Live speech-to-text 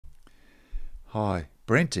Hi,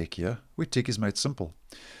 BrenTech here, where tech is made simple.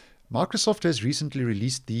 Microsoft has recently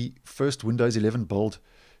released the first Windows 11 build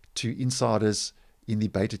to insiders in the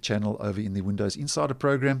beta channel over in the Windows Insider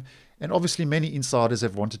program, and obviously many insiders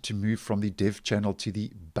have wanted to move from the dev channel to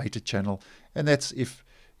the beta channel, and that's if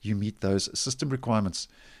you meet those system requirements.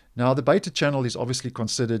 Now, the beta channel is obviously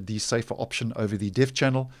considered the safer option over the dev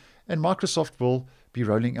channel, and Microsoft will be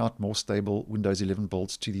rolling out more stable Windows 11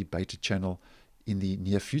 builds to the beta channel in the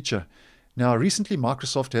near future. Now, recently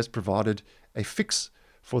Microsoft has provided a fix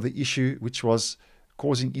for the issue which was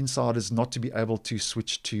causing insiders not to be able to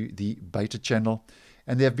switch to the beta channel.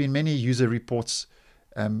 And there have been many user reports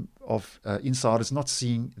of insiders not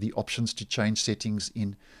seeing the options to change settings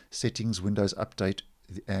in Settings, Windows Update,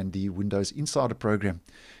 and the Windows Insider program.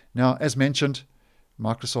 Now, as mentioned,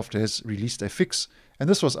 Microsoft has released a fix, and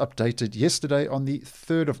this was updated yesterday on the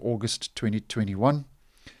 3rd of August 2021.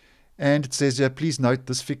 And it says here, please note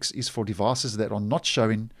this fix is for devices that are not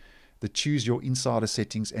showing the Choose Your Insider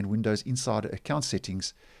settings and Windows Insider account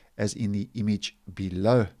settings as in the image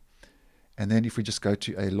below. And then if we just go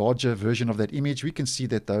to a larger version of that image, we can see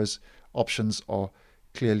that those options are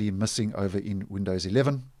clearly missing over in Windows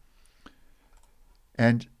 11.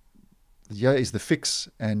 And here is the fix,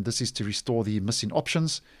 and this is to restore the missing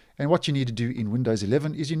options. And what you need to do in Windows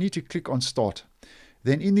 11 is you need to click on Start.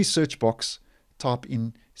 Then in the search box, type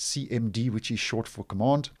in CMD, which is short for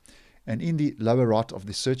command. And in the lower right of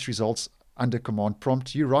the search results under command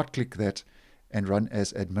prompt, you right click that and run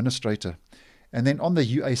as administrator. And then on the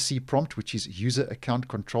UAC prompt, which is user account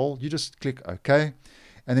control, you just click OK.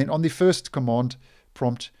 And then on the first command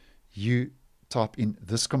prompt, you type in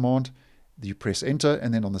this command, you press enter.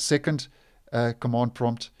 And then on the second command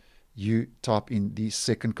prompt, you type in the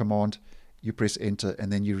second command, you press enter,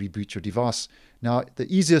 and then you reboot your device. Now,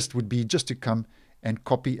 the easiest would be just to come and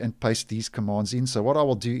copy and paste these commands in. So what I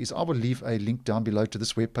will do is I will leave a link down below to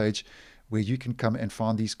this web page where you can come and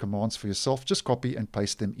find these commands for yourself. Just copy and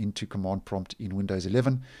paste them into command prompt in Windows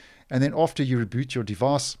 11. And then after you reboot your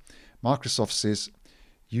device, Microsoft says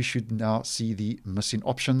you should now see the missing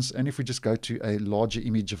options. And if we just go to a larger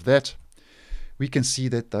image of that, we can see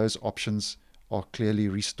that those options are clearly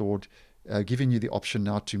restored, giving you the option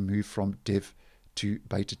now to move from dev to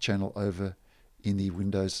beta channel over in the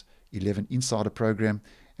Windows 11 Insider program.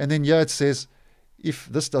 And then here it says, if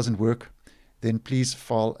this doesn't work, then please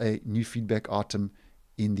file a new feedback item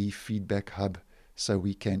in the feedback hub so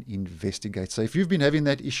we can investigate. So if you've been having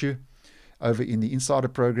that issue over in the Insider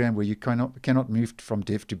program where you cannot move from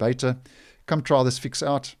dev to beta, come try this fix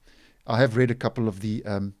out. I have read a couple of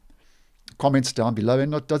the comments down below,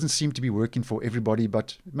 and it doesn't seem to be working for everybody,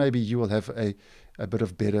 but maybe you will have a bit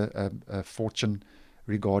of better fortune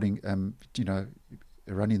regarding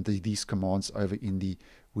running these commands over in the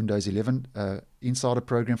Windows 11 Insider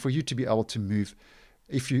program for you to be able to move,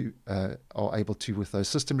 if you are able to, with those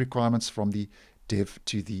system requirements, from the dev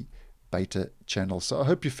to the beta channel. So I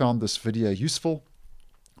hope you found this video useful.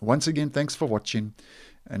 Once again, thanks for watching,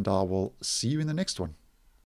 and I will see you in the next one.